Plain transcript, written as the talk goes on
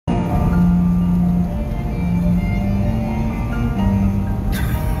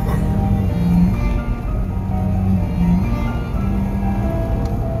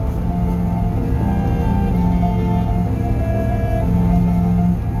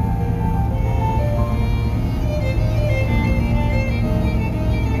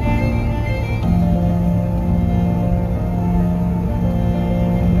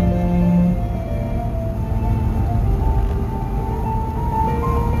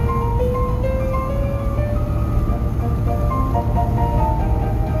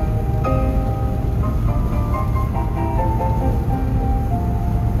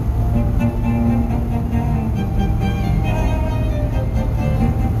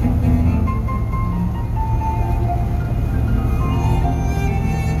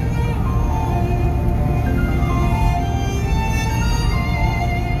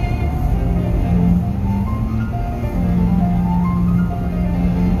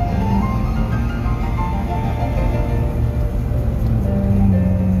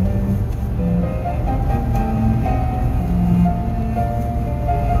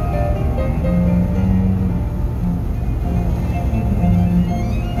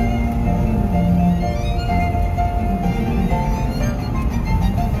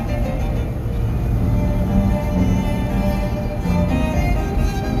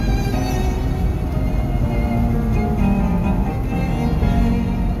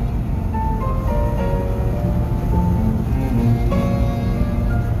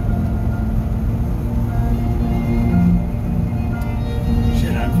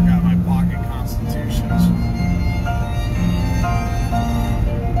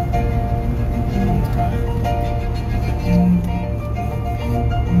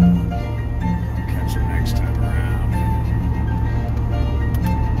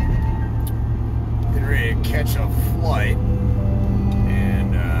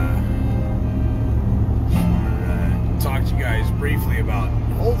briefly about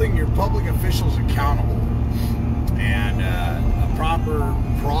holding your public officials accountable and a proper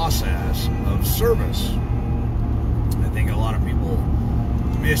process of service. I think a lot of people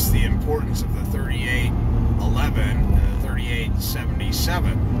miss the importance of the 3811 and the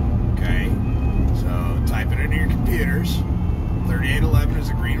 3877. Okay, so type it into your computers. 3811 is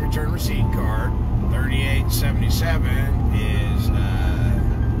a green return receipt card. 3877 is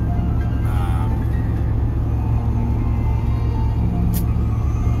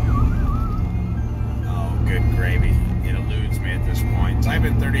oh, good gravy. It eludes me at this point. Type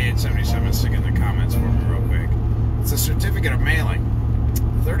in 3877, stick it in the comments for me real quick. It's a certificate of mailing.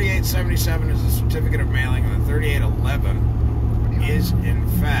 The 3877 is a certificate of mailing, and the 3811 is, in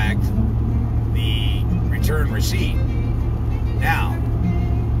fact, the return receipt. Now,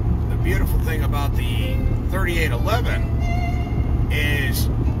 the beautiful thing about the 3811 is,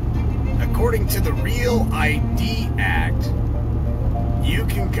 according to the Real ID Act, you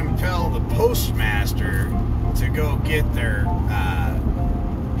can compel the postmaster to go get their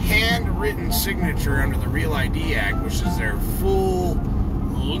handwritten signature under the Real ID Act, which is their full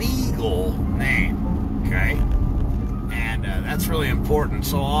legal name, okay? And that's really important.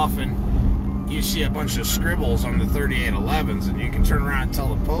 So often you see a bunch of scribbles on the 3811s, and you can turn around and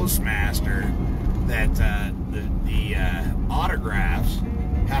tell the postmaster that the autographs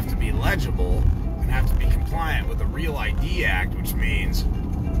have to be legible and have to be compliant with the Real ID Act, which means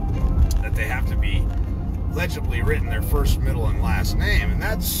that they have to be legibly written, their first, middle, and last name. And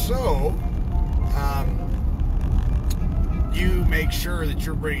that's so you make sure that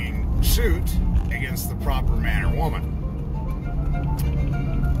you're bringing suit against the proper man or woman.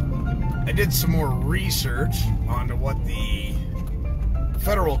 I did some more research onto what the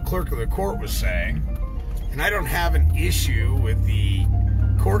federal clerk of the court was saying, and I don't have an issue with the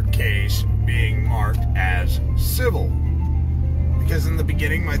court case being marked as civil, because in the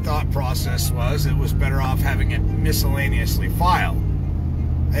beginning my thought process was it was better off having it miscellaneously filed.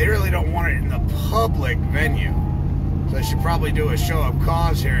 I really don't want it in the public venue, so I should probably do a show of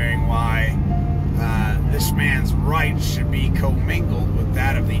cause hearing why this man's rights should be commingled with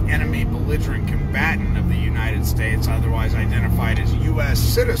that of the enemy belligerent combatant of the United States, otherwise identified as U.S.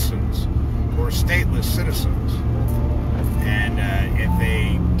 citizens or stateless citizens. And if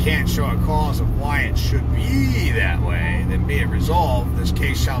they can't show a cause of why it should be that way, then be it resolved, this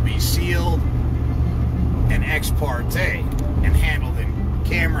case shall be sealed and ex parte and handled in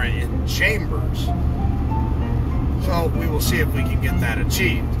camera in chambers. So we will see if we can get that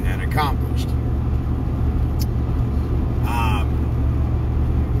achieved and accomplished.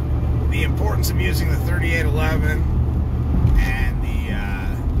 The importance of using the 3811 and the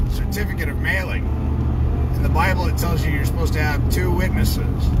certificate of mailing. In the Bible, it tells you you're supposed to have two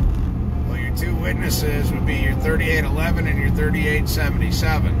witnesses. Well, your two witnesses would be your 3811 and your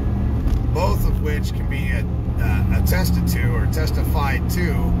 3877, both of which can be attested to or testified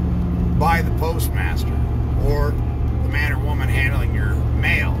to by the postmaster or the man or woman handling your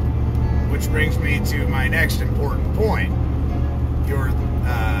mail. Which brings me to my next important point. Your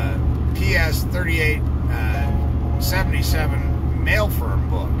PS 3877 mail firm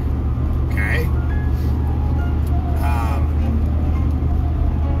book. Okay?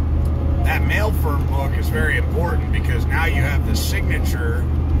 That mail firm book is very important because now you have the signature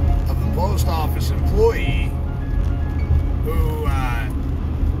of the post office employee who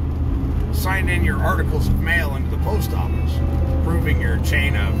signed in your articles of mail into the post office, proving your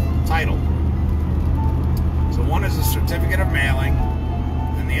chain of title. So one is a certificate of mailing,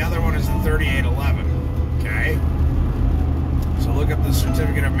 and the other one is the 3811. Okay? So look up the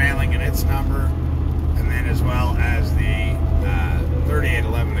certificate of mailing and its number, and then as well as the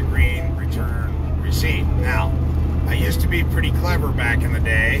 3811, the green return receipt. Now, I used to be pretty clever back in the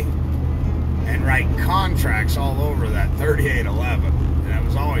day and write contracts all over that 3811. And it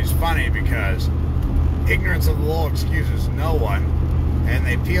was always funny because ignorance of the law excuses no one, and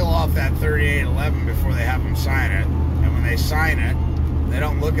they peel off that 3811 before they have them sign it. And when they sign it, they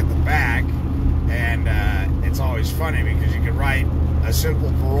don't look at the back, and it's always funny because you can write a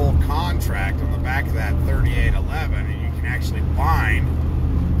simple parole contract on the back of that 3811, and you can actually bind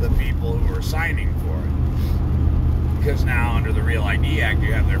the people who are signing for it. Because now, under the Real ID Act,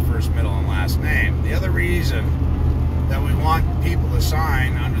 you have their first, middle, and last name. The other reason that we want people to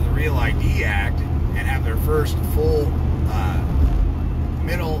sign under the Real ID Act and have their first, full,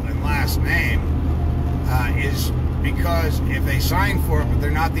 middle, and last name is because if they sign for it but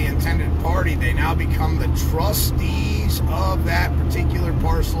they're not the intended party, they now become the trustees of that particular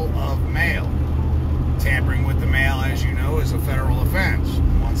parcel of mail. Tampering with the mail, as you know, is a federal offense.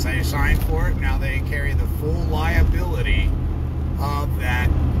 Once they sign for it, now they carry the full liability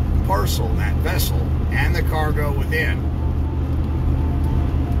parcel, that vessel, and the cargo within.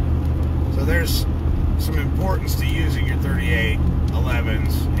 So there's some importance to using your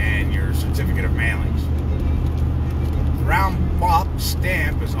 3811s and your certificate of mailings. The round pop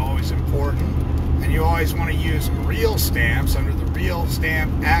stamp is always important, and you always want to use real stamps under the Real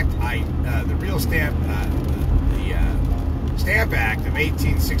Stamp Act, Stamp Act of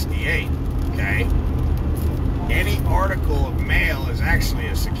 1868. Okay. Any article of mail is actually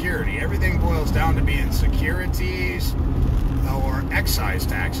a security. Everything boils down to being securities or excise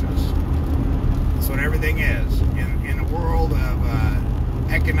taxes. That's what everything is. In a world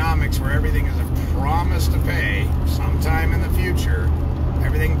of economics where everything is a promise to pay sometime in the future,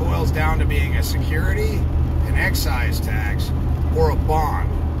 everything boils down to being a security, an excise tax, or a bond.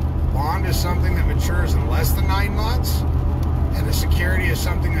 A bond is something that matures in less than 9 months, and a security is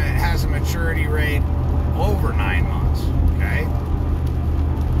something that has a maturity rate over 9 months. Okay?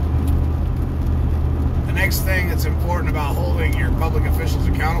 The next thing that's important about holding your public officials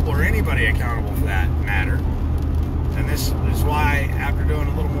accountable, or anybody accountable for that matter, and this is why, after doing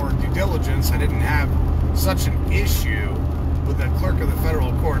a little more due diligence, I didn't have such an issue with the clerk of the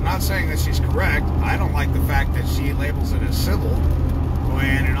federal court. Not saying that she's correct. I don't like the fact that she labels it as civil,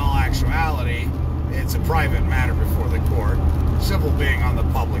 when in all actuality, it's a private matter before the court, civil being on the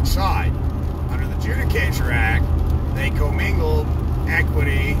public side. Under the Judicature Act, they commingled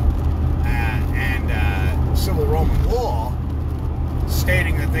equity and civil Roman law,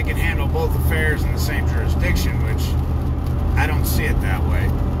 stating that they can handle both affairs in the same jurisdiction, which I don't see it that way.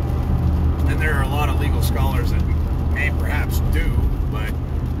 And there are a lot of legal scholars that may perhaps do, but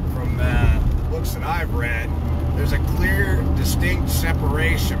from the books that I've read, there's a clear, distinct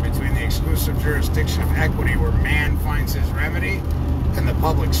separation between the exclusive jurisdiction of equity, where man finds his remedy, and the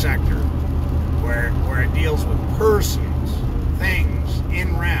public sector, where it deals with persons, things,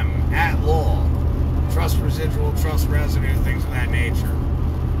 in rem, at law, trust residual, trust residue, things of that nature.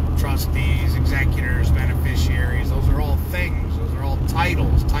 Trustees, executors, beneficiaries, those are all things. Those are all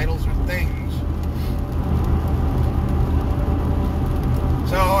titles. Titles are things.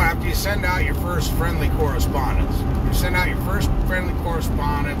 So after you send out your first friendly correspondence, it's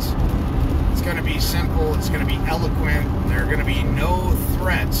going to be simple, it's going to be eloquent, there are going to be no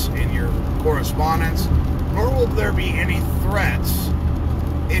threats in your correspondence, nor will there be any threats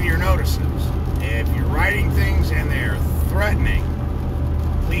in your notices. If you're writing things and they're threatening,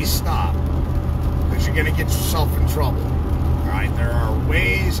 please stop, because you're going to get yourself in trouble. Alright, there are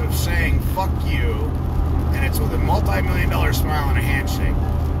ways of saying fuck you, and it's with a multi-million-dollar smile and a handshake.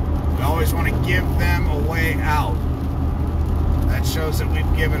 We always want to give them a way out. That shows that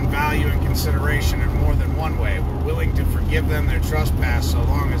we've given value and consideration in more than one way. We're willing to forgive them their trespass so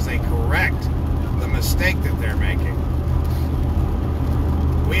long as they correct the mistake that they're making.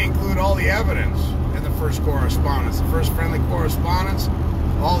 We include all the evidence in the first correspondence. The first friendly correspondence,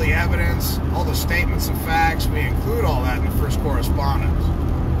 all the evidence, all the statements of facts, we include all that in the first correspondence.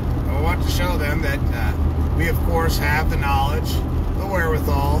 And we want to show them that we, of course, have the knowledge, the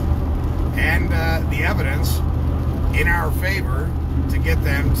wherewithal, and the evidence in our favor to get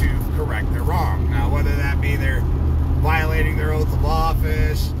them to correct their wrong. Now, whether that be they're violating their oath of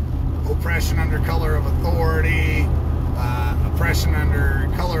office, oppression under color of authority, oppression under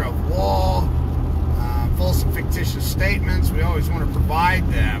color of law, false and fictitious statements, we always want to provide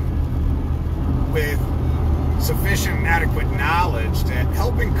them with sufficient and adequate knowledge to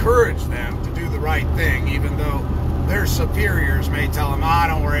help encourage them to do the right thing, even though their superiors may tell them,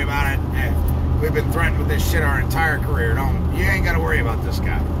 don't worry about it. We've been threatened with this shit our entire career. You ain't got to worry about this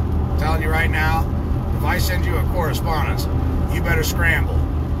guy. I'm telling you right now, if I send you a correspondence, you better scramble.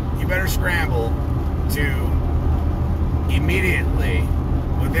 You better scramble to immediately,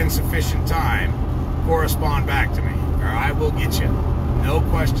 within sufficient time, correspond back to me, or I will get you. No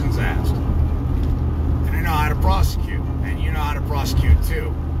questions asked. And I know how to prosecute, and you know how to prosecute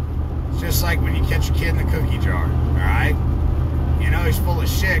too. It's just like when you catch a kid in the cookie jar, alright? You know he's full of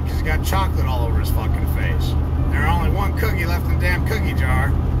shit because he's got chocolate all over his fucking face. There's only one cookie left in the damn cookie jar,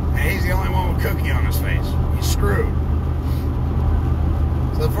 and he's the only one with cookie on his face. He's screwed.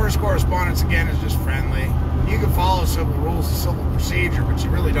 So the first correspondence, again, is just friendly. You can follow civil rules of civil procedure, but you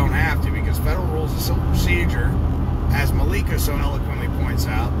really don't have to, because federal rules of civil procedure, as Malika so eloquently points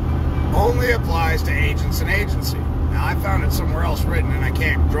out, only applies to agents and agency. Now, I found it somewhere else written, and I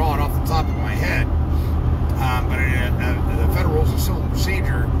can't draw it off the top of my head. But the federal rules of civil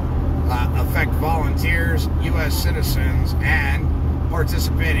procedure affect volunteers, U.S. citizens, and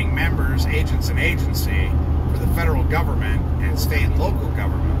participating members, agents, and agency for the federal government and state and local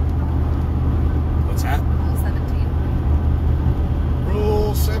government. What's that? Rule 17.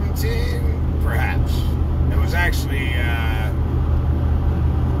 Rule 17.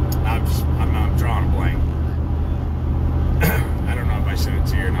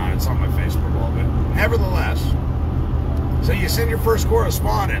 it's on my Facebook wall, but nevertheless. So you send your first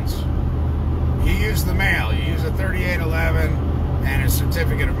correspondence. You use the mail. You use a 3811 and a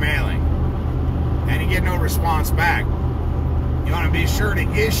certificate of mailing. And you get no response back. You want to be sure to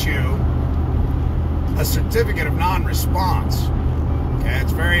issue a certificate of non-response. Okay,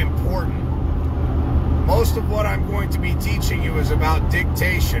 it's very important. Most of what I'm going to be teaching you is about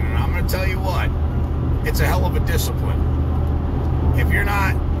dictation, and I'm going to tell you what, it's a hell of a discipline. If you're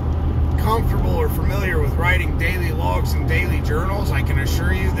not comfortable or familiar with writing daily logs and daily journals, I can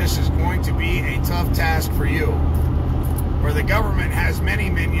assure you this is going to be a tough task for you. Where the government has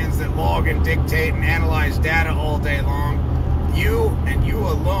many minions that log and dictate and analyze data all day long, you and you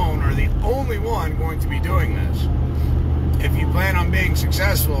alone are the only one going to be doing this. If you plan on being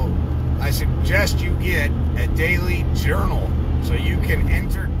successful, I suggest you get a daily journal so you can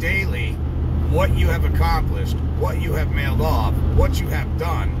enter daily what you have accomplished, what you have mailed off, what you have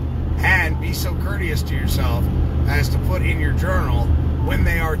done, and be so courteous to yourself as to put in your journal when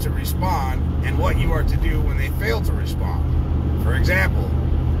they are to respond and what you are to do when they fail to respond. For example,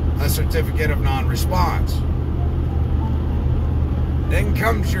 a certificate of non-response. Then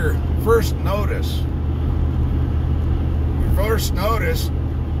comes your first notice. Your first notice,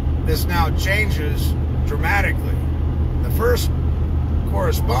 this now changes dramatically. The first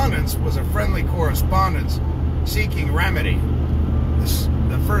correspondence was a friendly correspondence seeking remedy.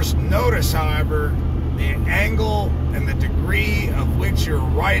 The first notice, however, the angle and the degree of which you're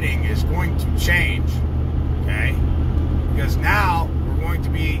writing is going to change, okay? Because now we're going to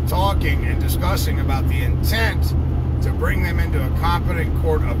be talking and discussing about the intent to bring them into a competent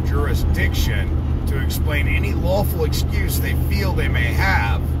court of jurisdiction to explain any lawful excuse they feel they may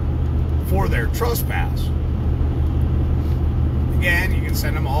have for their trespass. Again, you can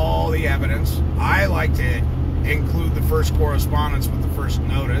send them all the evidence. I like to include the first correspondence with the first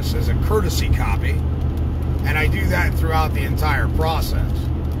notice as a courtesy copy, and I do that throughout the entire process.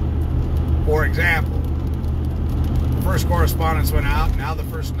 For example, the first correspondence went out, now the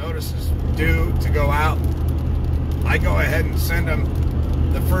first notice is due to go out. I go ahead and send them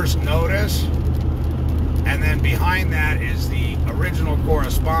the first notice, and then behind that is the original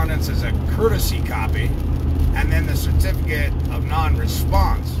correspondence as a courtesy copy, and then the certificate of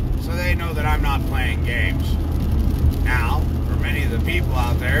non-response, so they know that I'm not playing games. Now, for many of the people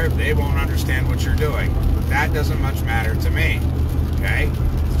out there, they won't understand what you're doing, but that doesn't much matter to me, okay?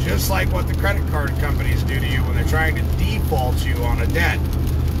 It's just like what the credit card companies do to you when they're trying to default you on a debt,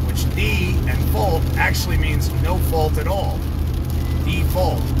 which D and fault actually means no fault at all.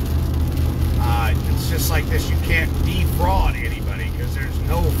 Default. It's just like this. You can't defraud anybody because there's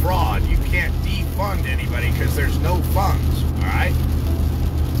no fraud. You can't defund anybody because there's no funds. All right?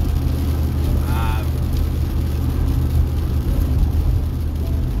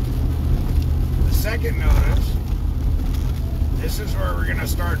 The second notice, this is where we're going to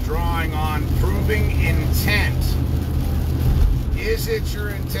start drawing on proving intent. Is it your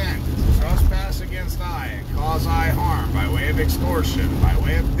intent to trespass against I and cause I harm by way of extortion, by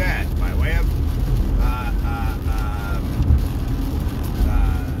way of debt, by way of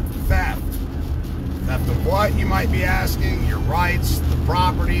theft? Theft of what, you might be asking? Your rights, the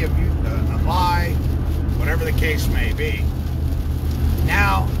property of I, whatever the case may be.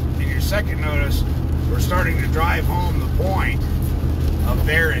 Now, in your second notice, we're starting to drive home the point of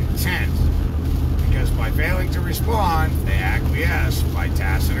their intent. Because by failing to respond, they acquiesce by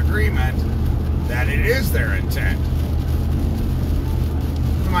tacit agreement that it is their intent.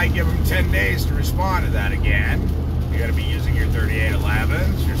 You might give them 10 days to respond to that again. You got to be using your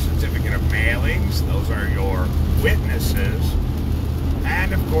 3811s, your certificate of mailings. Those are your witnesses.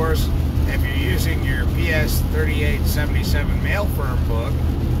 And of course, if you're using your PS 3877 mail firm book,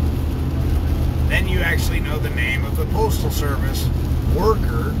 then you actually know the name of the Postal Service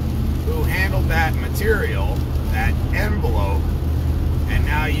worker who handled that material, that envelope, and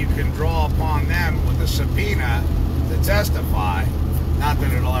now you can draw upon them with a subpoena to testify. Not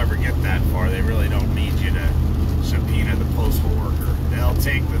that it'll ever get that far. They really don't need you to subpoena the postal worker. They'll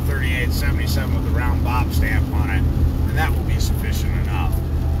take the 3877 with the round bob stamp on it, and that will be sufficient enough.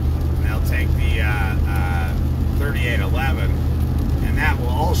 And they'll take the 3811, and that will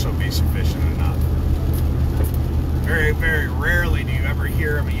also be sufficient enough. Very, very rarely do you ever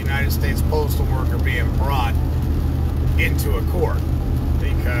hear of a United States postal worker being brought into a court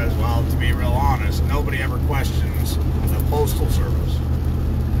because, well, to be real honest, nobody ever questions the Postal Service.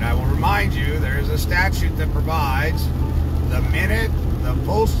 And I will remind you, there is a statute that provides the minute the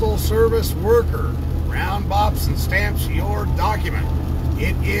Postal Service worker round bops and stamps your document,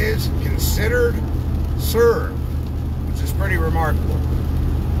 it is considered served, which is pretty remarkable.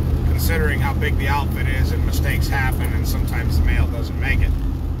 considering how big the outfit is and mistakes happen and sometimes the mail doesn't make it.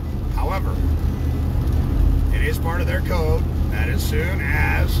 However, it is part of their code that as soon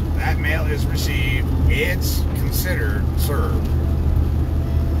as that mail is received, it's considered served.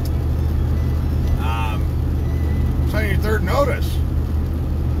 So your third notice.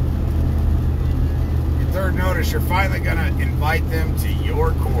 Third notice, you're finally going to invite them to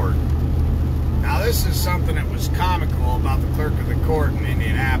your court. Now, this is something that was comical about the clerk of the court in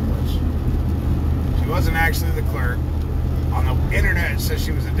Indianapolis. She wasn't actually the clerk. On the internet, it says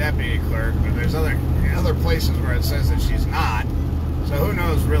she was a deputy clerk, but there's other places where it says that she's not. So who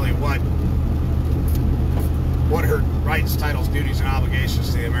knows really what her rights, titles, duties, and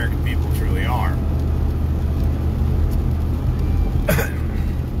obligations to the American people truly are.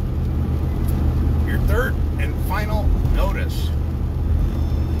 Third and final notice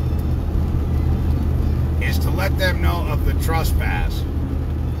is to let them know of the trespass.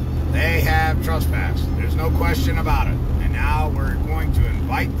 They have trespassed. There's no question about it. And now we're going to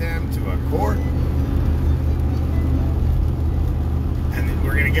invite them to a court. And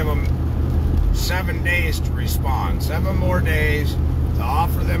we're going to give them 7 days to respond. 7 more days to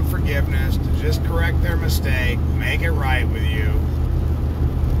offer them forgiveness, to just correct their mistake, make it right with you.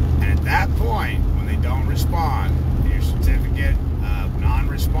 And at that point, don't respond, your certificate of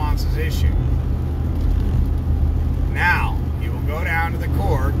non-response is issued. Now, you will go down to the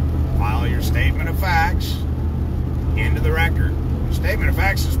court, file your statement of facts into the record. The statement of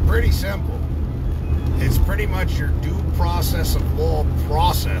facts is pretty simple. It's pretty much your due process of law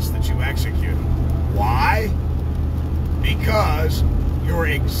process that you execute. Why? Because your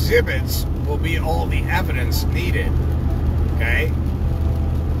exhibits will be all the evidence needed. Okay?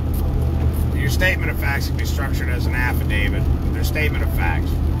 Your statement of facts can be structured as an affidavit. Their statement of facts.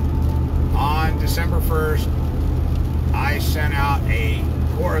 On December 1st, I sent out a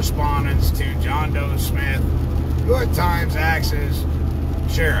correspondence to John Doe Smith, who at times acts as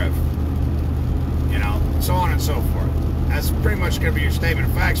sheriff, so on and so forth. That's pretty much going to be your statement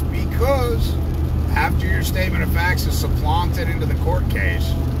of facts, because after your statement of facts is supplanted into the court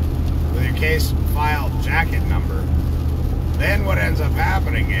case with your case file jacket number, then what ends up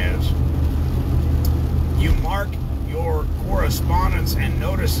happening is you mark your correspondence and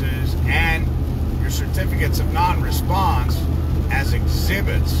notices and your certificates of non-response as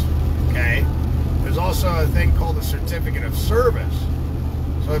exhibits, okay? There's also a thing called a certificate of service.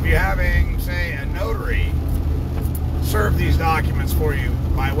 So if you're having, say, a notary serve these documents for you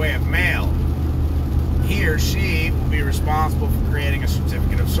by way of mail, he or she will be responsible for creating a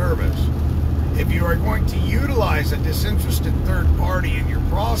certificate of service. If you are going to utilize a disinterested third party in your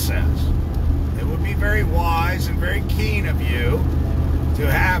process, it would be very wise and very keen of you to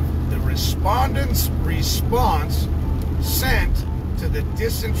have the respondent's response sent to the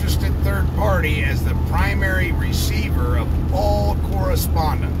disinterested third party as the primary receiver of all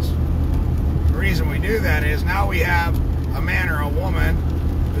correspondence. The reason we do that is now we have a man or a woman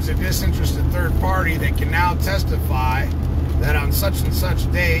who's a disinterested third party that can now testify that on such and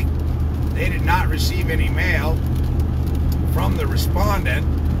such date they did not receive any mail from the respondent.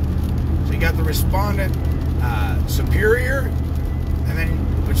 So you got the respondent superior, and then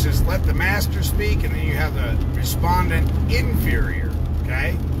which is let the master speak, and then you have the respondent inferior,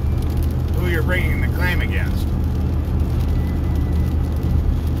 okay, who you're bringing the claim against.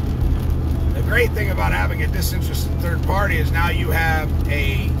 The great thing about having a disinterested third party is now you have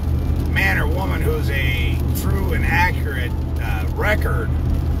a man or woman who's a true and accurate record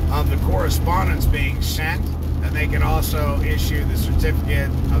of the correspondence being sent, and they can also issue the certificate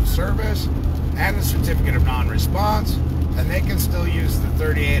of service and the certificate of non-response, and they can still use the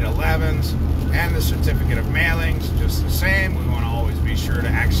 3811s and the certificate of mailings just the same. We want to always be sure to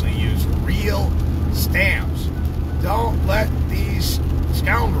actually use real stamps. Don't let these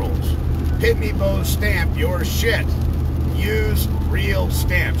scoundrels Pitney Bowes stamp your shit. Use real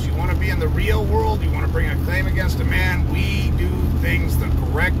stamps. You want to be in the real world, you want to bring a claim against a man, we do things the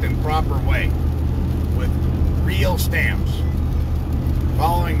correct and proper way with real stamps,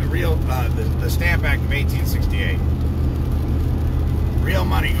 following the real the Stamp Act of 1868. Real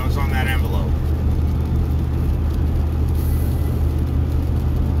money goes on that envelope.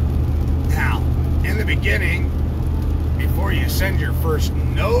 Now, in the beginning, before you send your first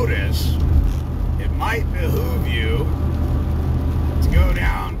notice, it might behoove you to go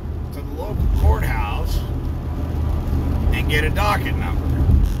down to the local courthouse and get a docket number.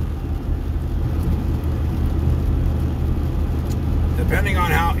 Depending on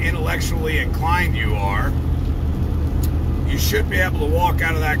how intellectually inclined you are, you should be able to walk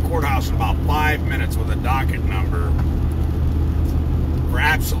out of that courthouse in about 5 minutes with a docket number for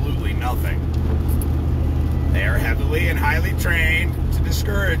absolutely nothing. They are heavily and highly trained to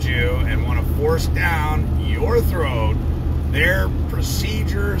discourage you and want to force down your throat their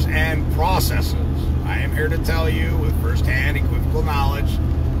procedures and processes. I am here to tell you with firsthand equivocal knowledge,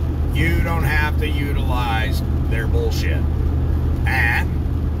 you don't have to utilize their bullshit.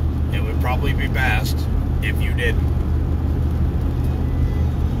 And it would probably be best if you didn't.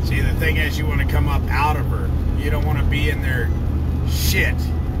 See, the thing is, you want to come up out of her. You don't want to be in their shit,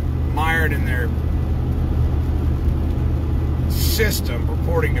 mired in their system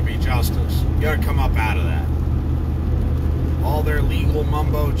purporting to be justice. You got to come up out of that. All their legal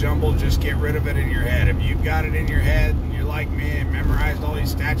mumbo jumbo, just get rid of it in your head. If you've got it in your head and you're like me and memorized all these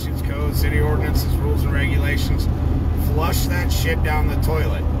statutes, codes, city ordinances, rules and regulations, flush that shit down the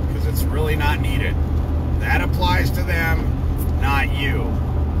toilet, because it's really not needed. That applies to them, not you.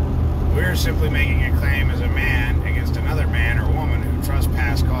 We're simply making a claim as a man against another man or woman who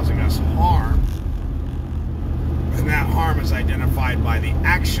trespass, causing us harm. And that harm is identified by the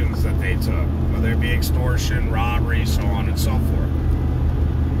actions that they took, whether it be extortion, robbery, so on and so forth.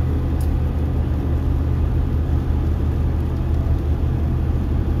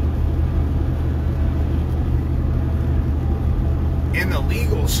 In the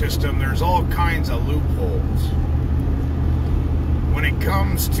legal system, there's all kinds of loopholes. When it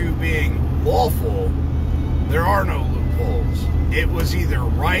comes to being lawful, there are no loopholes. It was either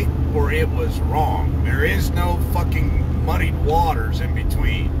right or it was wrong. There is no fucking muddied waters in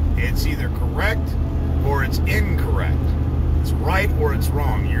between. It's either correct or it's incorrect. It's right or it's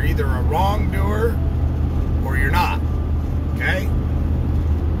wrong. You're either a wrongdoer or you're not. Okay?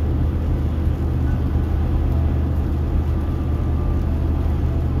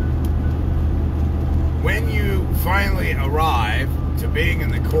 When you finally arrive to being in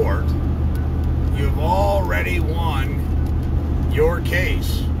the court, you've already won your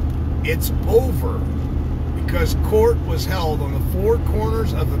case. It's over because court was held on the four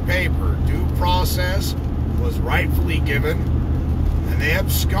corners of the paper. Due process was rightfully given, and they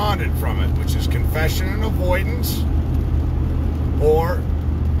absconded from it, which is confession and avoidance, or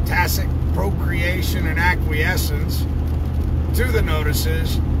tacit procreation and acquiescence to the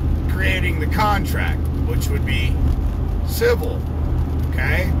notices, creating the contract, which would be civil.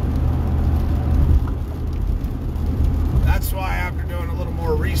 Okay? That's why, after doing a little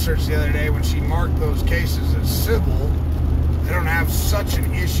more research the other day, when she marked those cases as civil, I don't have such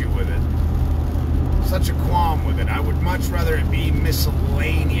an issue with it, such a qualm with it. I would much rather it be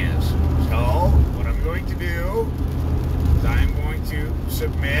miscellaneous. So, what I'm going to do is I'm going to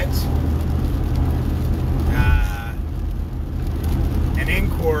submit an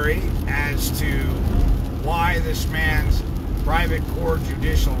inquiry as to why this man's private court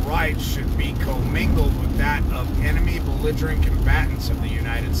judicial rights should be commingled with that of enemy belligerent combatants of the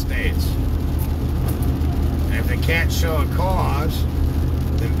United States. And if they can't show a cause,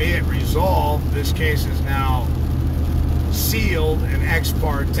 then be it resolved, this case is now sealed and ex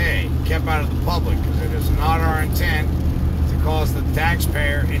parte, kept out of the public, because it is not our intent to cause the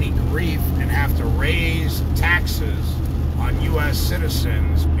taxpayer any grief and have to raise taxes on U.S.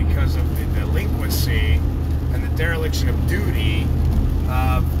 citizens because of the delinquency and the dereliction of duty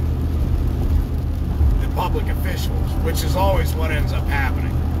of the public officials, which is always what ends up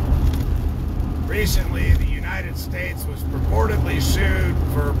happening. Recently, the United States was purportedly sued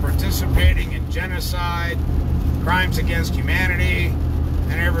for participating in genocide, crimes against humanity,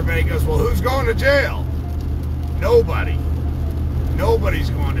 and everybody goes, well, who's going to jail? Nobody. Nobody's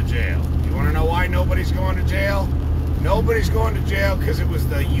going to jail. You want to know why nobody's going to jail? Nobody's going to jail because it was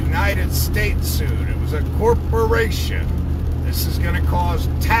the United States suit. It was a corporation. This is going to cause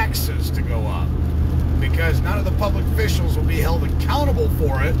taxes to go up because none of the public officials will be held accountable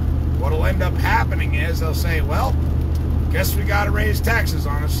for it. What will end up happening is they'll say, well, guess we got to raise taxes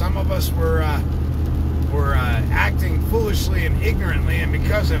on us. Some of us were acting foolishly and ignorantly, and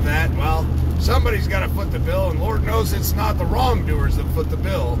because of that, well, somebody's got to foot the bill, and Lord knows it's not the wrongdoers that foot the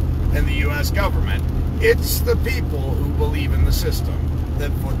bill in the U.S. government. It's the people who believe in the system that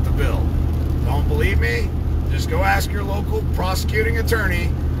foot the bill. Don't believe me? Just go ask your local prosecuting attorney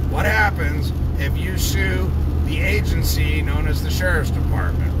what happens if you sue the agency known as the Sheriff's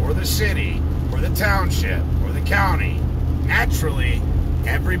Department, or the city, or the township, or the county. Naturally,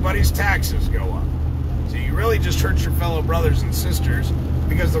 everybody's taxes go up. So you really just hurt your fellow brothers and sisters,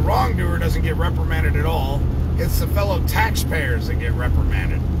 because the wrongdoer doesn't get reprimanded at all. It's the fellow taxpayers that get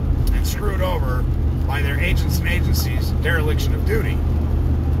reprimanded and screwed over by their agents and agencies' dereliction of duty.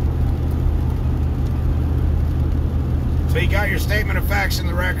 So you got your statement of facts in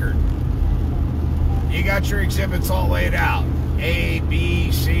the record. You got your exhibits all laid out. A,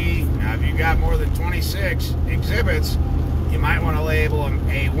 B, C, you got more than 26 exhibits, you might want to label them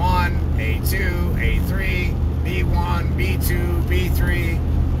A1, A2, A3, B1, B2,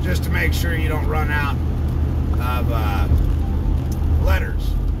 B3, just to make sure you don't run out of letters.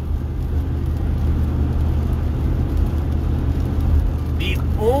 The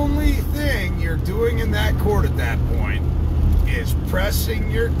only thing you're doing in that court at that point is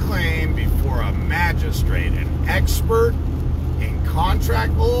pressing your claim before a magistrate, an expert in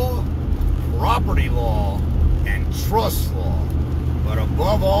contract law, property law, and trust law. But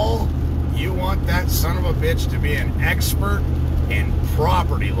above all, you want that son of a bitch to be an expert in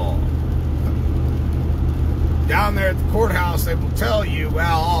property law. Down there at the courthouse, they will tell you,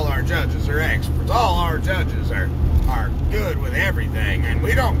 well, all our judges are experts. All our judges are good with everything, and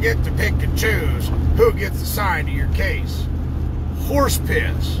we don't get to pick and choose who gets assigned to your case. Horse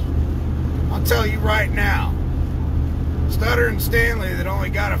piss. I'll tell you right now, Stutter and Stanley that only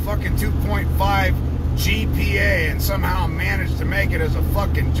got a fucking 2.5 GPA and somehow managed to make it as a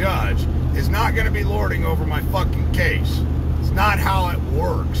fucking judge is not going to be lording over my fucking case. It's not how it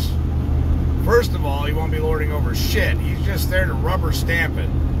works. First of all, he won't be lording over shit. He's just there to rubber stamp it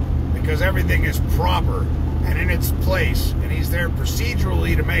because everything is proper and in its place, and he's there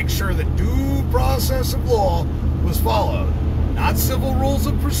procedurally to make sure the due process of law was followed. Not civil rules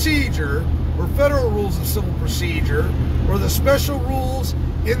of procedure or federal rules of civil procedure or the special rules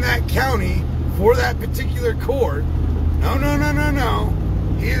in that county for that particular court. No, no, no, no, no.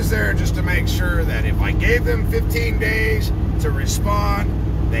 He is there just to make sure that if I gave them 15 days to respond,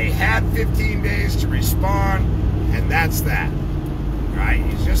 they had 15 days to respond, and that's that. Right?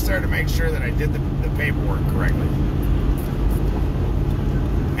 He's just there to make sure that I did the paperwork correctly.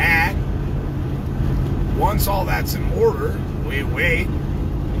 And once all that's in order, we wait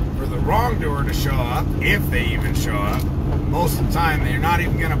for the wrongdoer to show up, if they even show up. Most of the time, they're not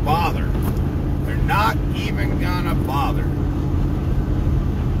even going to bother. They're not even going to bother.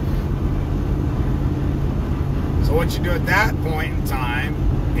 So what you do at that point in time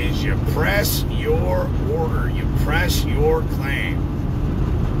is you press your order. You press your claim.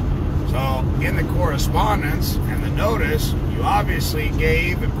 So in the correspondence and the notice, you obviously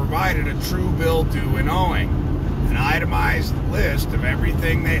gave and provided a true bill due and owing. An itemized list of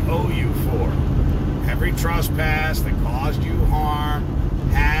everything they owe you for. Every trespass that caused you harm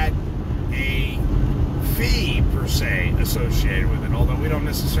had a fee, per se, associated with it. Although we don't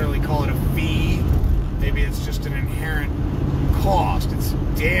necessarily call it a fee. Maybe it's just an inherent cost. It's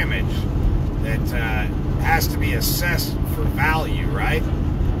damage that has to be assessed for value, right?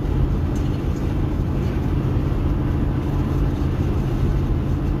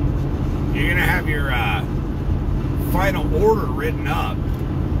 You're going to have your final order written up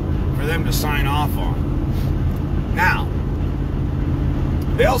for them to sign off on. Now,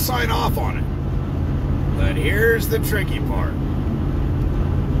 they'll sign off on it. But here's the tricky part.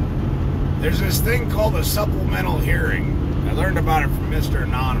 There's this thing called a supplemental hearing. I learned about it from Mr.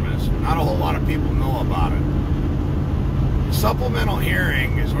 Anonymous. Not a whole lot of people know about it. A supplemental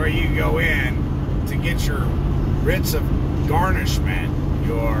hearing is where you go in to get your writs of garnishment,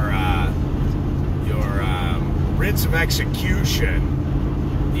 your writs of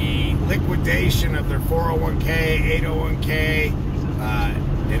execution, the liquidation of their 401k, 801k,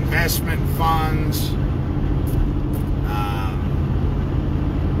 investment funds,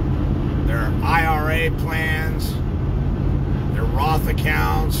 their IRA plans, their Roth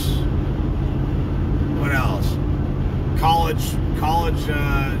accounts, what else? College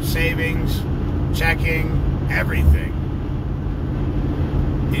savings, checking, everything.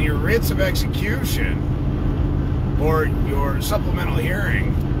 In your writs of execution or your supplemental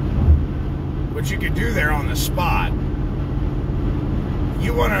hearing, which you could do there on the spot,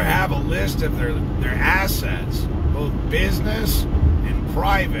 you want to have a list of their assets, both business and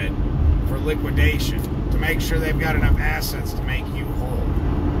private, for liquidation, to make sure they've got enough assets to make you whole.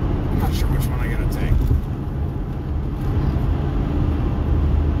 I'm not sure which one I gotta take.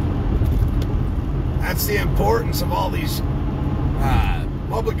 That's the importance of all these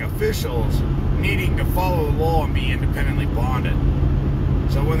public officials needing to follow the law and be independently bonded.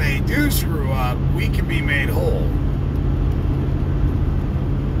 So when they do screw up, we can be made whole.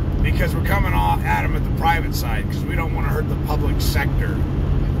 Because we're coming off at them at the private side, because we don't want to hurt the public sector.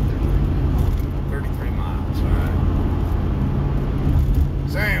 33 miles, alright.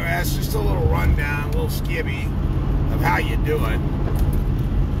 So anyway, that's just a little rundown, a little skibby of how you do it.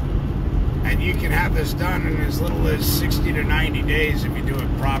 And you can have this done in as little as 60 to 90 days if you do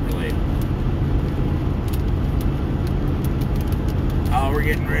it properly. Oh, we're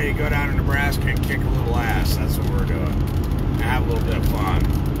getting ready to go down to Nebraska and kick a little ass. That's what we're doing. And have a little bit of fun.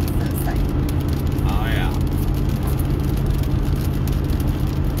 So excited.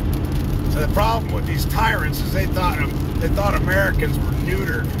 problem with these tyrants is they thought Americans were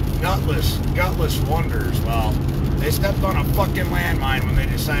neutered, gutless wonders. Well, they stepped on a fucking landmine when they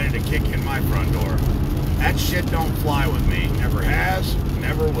decided to kick in my front door. That shit don't fly with me. Never has,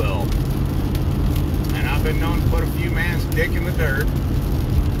 never will. And I've been known to put a few man's dick in the dirt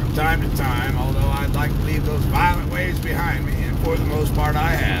from time to time, although I'd like to leave those violent ways behind me, and for the most part I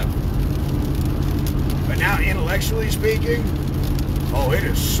have. But now, intellectually speaking, oh, it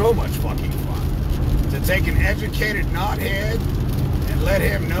is so much fucking fun to take an educated knothead and let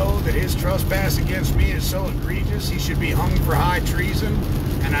him know that his trespass against me is so egregious he should be hung for high treason,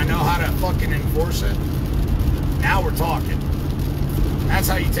 and I know how to fucking enforce it. Now we're talking. That's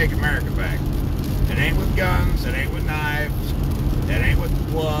how you take America back. It ain't with guns, it ain't with knives, it ain't with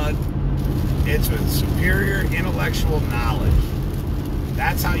blood. It's with superior intellectual knowledge.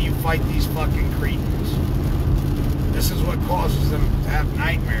 That's how you fight these fucking cretins. This is what causes them to have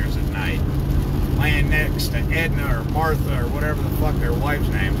nightmares at night, laying next to Edna or Martha or whatever the fuck their wives'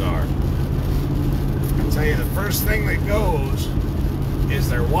 names are. I'll tell you, the first thing that goes is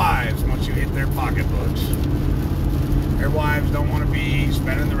their wives once you hit their pocketbooks. Their wives don't want to be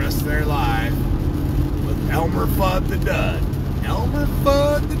spending the rest of their life with Elmer Fudd the Dud. Elmer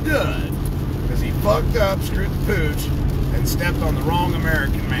Fudd the Dud. Because he fucked up, screwed the pooch, and stepped on the wrong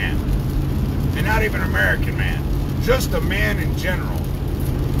American man. And not even American man. Just a man in general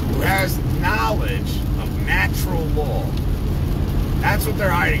who has knowledge of natural law. That's what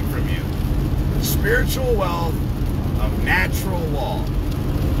they're hiding from you. The spiritual wealth of natural law.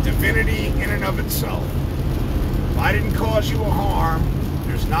 Divinity in and of itself. If I didn't cause you a harm,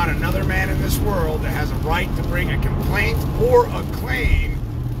 there's not another man in this world that has a right to bring a complaint or a claim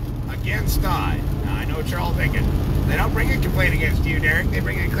against I. Now, I know what you're all thinking. They don't bring a complaint against you, Derek. They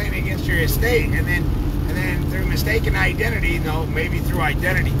bring a claim against your estate, and then through mistaken identity, no, maybe through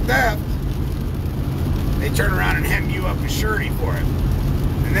identity theft, they turn around and hem you up a surety for it.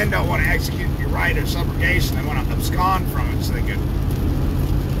 And then don't want to execute your right of subrogation. They want to abscond from it so they could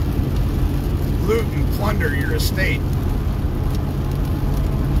loot and plunder your estate.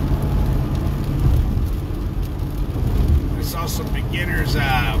 I saw some beginners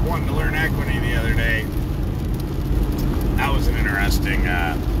wanting to learn equity the other day. That was an interesting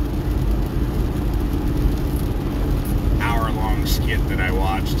hour-long skit that I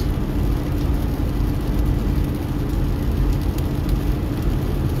watched.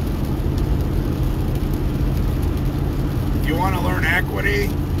 If you want to learn equity,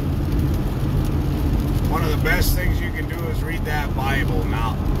 one of the best things you can do is read that Bible.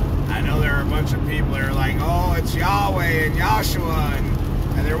 Now, I know there are a bunch of people that are like, oh, it's Yahweh and Yahshua,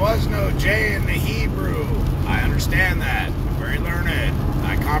 and there was no J in the Hebrew. I understand that. I'm very learned.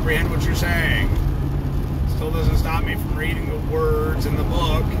 I comprehend what you're saying. Still doesn't stop me from reading the words in the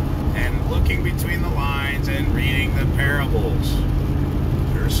book and looking between the lines and reading the parables.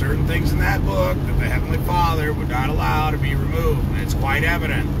 There are certain things in that book that the Heavenly Father would not allow to be removed, and it's quite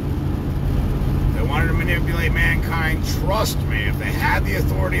evident. They wanted to manipulate mankind. Trust me, if they had the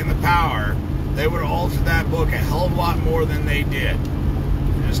authority and the power, they would have altered that book a hell of a lot more than they did.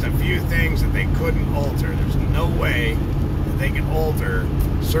 Just a few things that they couldn't alter. There's no way that they could alter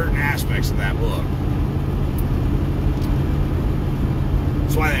certain aspects of that book.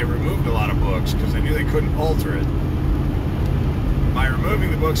 That's why they removed a lot of books, because they knew they couldn't alter it. By removing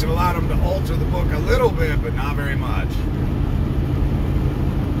the books, it allowed them to alter the book a little bit, but not very much.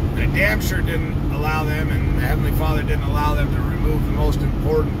 It damn sure didn't allow them, and the Heavenly Father didn't allow them to remove the most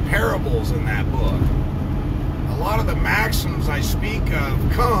important parables in that book. A lot of the maxims I speak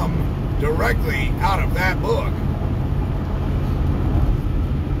of come directly out of that book.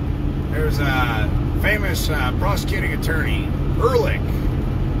 There's a famous prosecuting attorney, Ehrlich.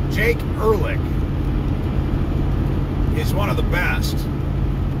 Jake Ehrlich is one of the best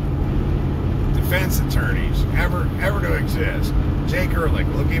defense attorneys ever to exist. Jake Ehrlich,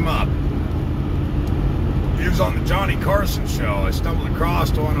 look him up. He was on the Johnny Carson show. I stumbled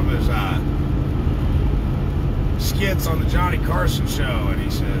across one of his skits on the Johnny Carson show, and he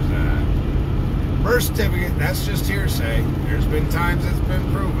says, birth certificate, that's just hearsay. There's been times it's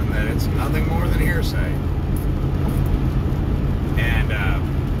been proven that it's nothing more than hearsay. And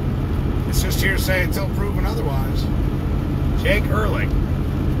it's just hearsay until proven otherwise. Jake Ehrlich.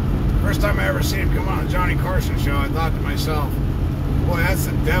 First time I ever seen him come on the Johnny Carson show, I thought to myself, boy, that's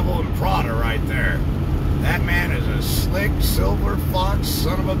the devil in Prada right there. That man is a slick, silver fox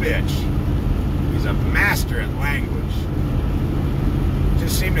son of a bitch. He's a master at language.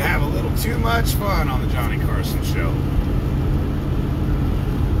 Just seemed to have a little too much fun on the Johnny Carson show.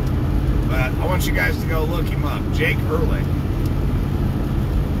 But I want you guys to go look him up. Jake Ehrlich.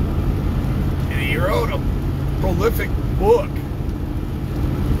 he wrote a prolific book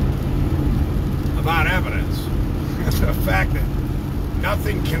about evidence. The fact that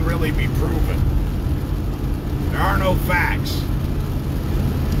nothing can really be proven. There are no facts.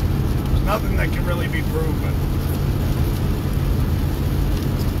 There's nothing that can really be proven.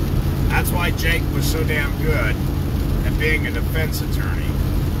 That's why Jake was so damn good at being a defense attorney.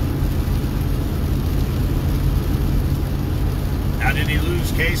 Now, did he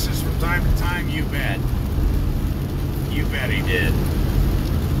lose cases from time to time? You bet. You bet he did.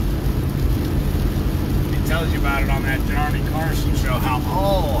 He tells you about it on that Johnny Carson show,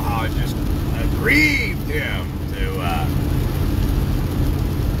 how it just grieved him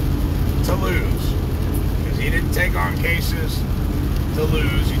to lose. Because he didn't take on cases to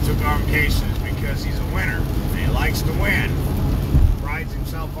lose. He took on cases because he's a winner. And he likes to win. Prides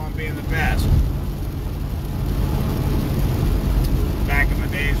himself on being the best. Back in the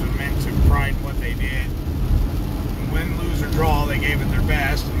days when men took pride in what they did, and win, lose, or draw, they gave it their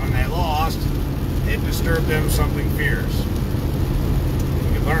best, and when they lost, it disturbed them something fierce.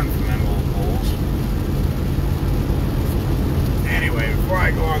 You can learn from them old bulls. Anyway, before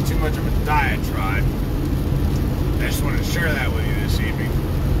I go on too much of a diatribe, I just wanted to share that with you this evening.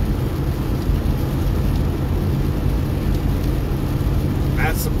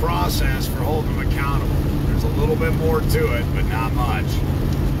 That's the process for holding them accountable. There's a little bit more to it, but not much.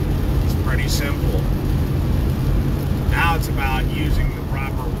 It's pretty simple. Now it's about using the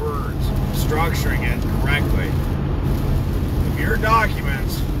proper words, structuring it correctly. If your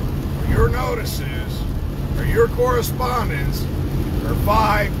documents, or your notices, or your correspondence are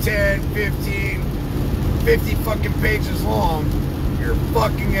 5, 10, 15, 50 fucking pages long, you're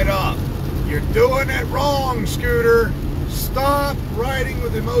fucking it up. You're doing it wrong, Scooter. Stop writing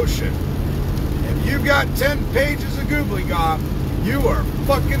with emotion. If you've got 10 pages of gobbledygook, you are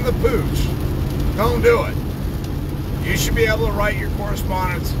fucking the pooch. Don't do it. You should be able to write your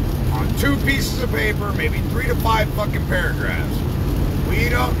correspondence on 2 pieces of paper, maybe 3 to 5 fucking paragraphs. We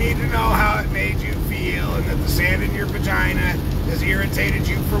don't need to know how it made you feel and that the sand in your vagina has irritated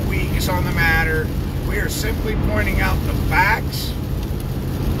you for weeks on the matter. We are simply pointing out the facts,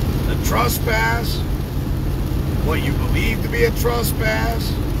 the trespass, what you believe to be a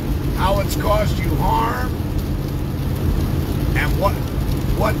trespass, how it's caused you harm, and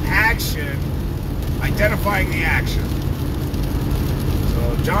what action, identifying the action.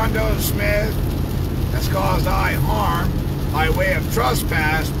 So John Doe Smith has caused I harm by way of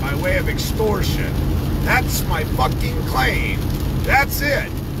trespass, by way of extortion. That's my fucking claim. That's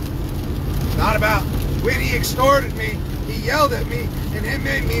it. Not about when he extorted me, he yelled at me, and it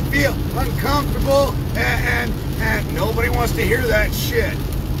made me feel uncomfortable, and nobody wants to hear that shit.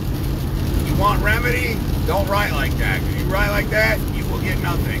 You want remedy? Don't write like that. If you write like that, you will get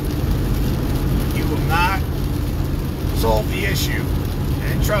nothing. You will not solve the issue.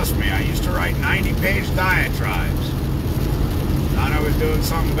 And trust me, I used to write 90-page diatribes. Thought I was doing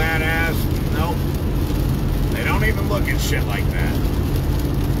something badass. Nope. They don't even look at shit like that.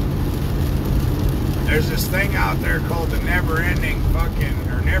 There's this thing out there called the never-ending fucking,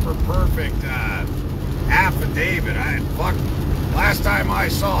 or never-perfect affidavit. Last time I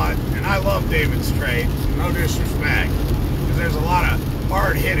saw it, and I love David's trade, no disrespect, because there's a lot of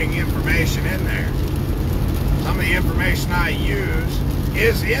hard-hitting information in there. Some of the information I use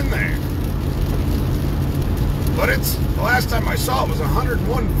is in there. But the last time I saw it was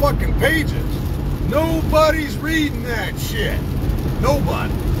 101 fucking pages. Nobody's reading that shit.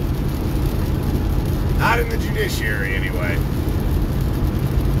 Nobody. Not in the judiciary, anyway.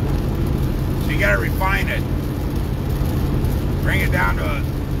 So you gotta refine it. Bring it down to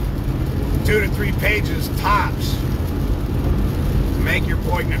 2 to 3 pages tops to make your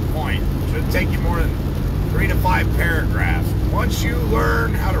poignant point. It shouldn't take you more than 3 to 5 paragraphs. Once you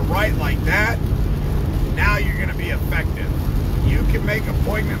learn how to write like that, now you're gonna be effective. You can make a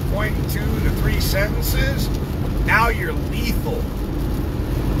poignant point in 2 to 3 sentences. Now you're lethal.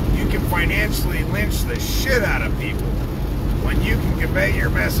 You can financially lynch the shit out of people when you can convey your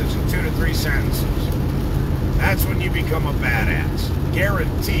message in 2 to 3 sentences. That's when you become a badass.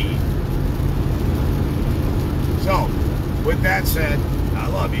 Guaranteed. So, with that said, I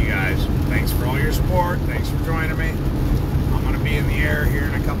love you guys. Thanks for all your support. Thanks for joining me. I'm going to be in the air here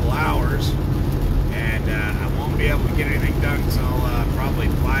in a couple hours, and I won't be able to get anything done until probably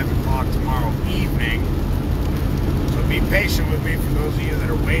 5 o'clock tomorrow evening. So be patient with me for those of you that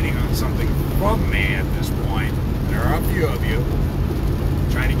are waiting on something from me at this point. There are a few of you.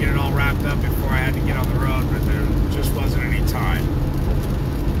 Trying to get it all wrapped up before I had to get on the road, but there just wasn't any time.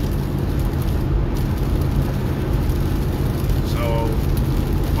 So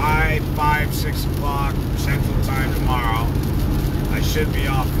 5, 6 should be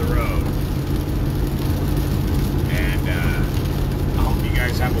off the road. And I hope you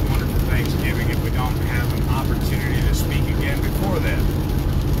guys have a wonderful Thanksgiving if we don't have an opportunity to speak again before then.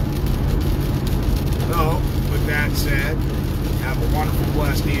 So, with that said, have a wonderful,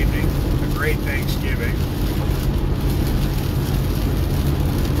 blessed evening, a great Thanksgiving,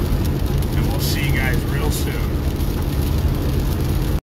 and we'll see you guys real soon.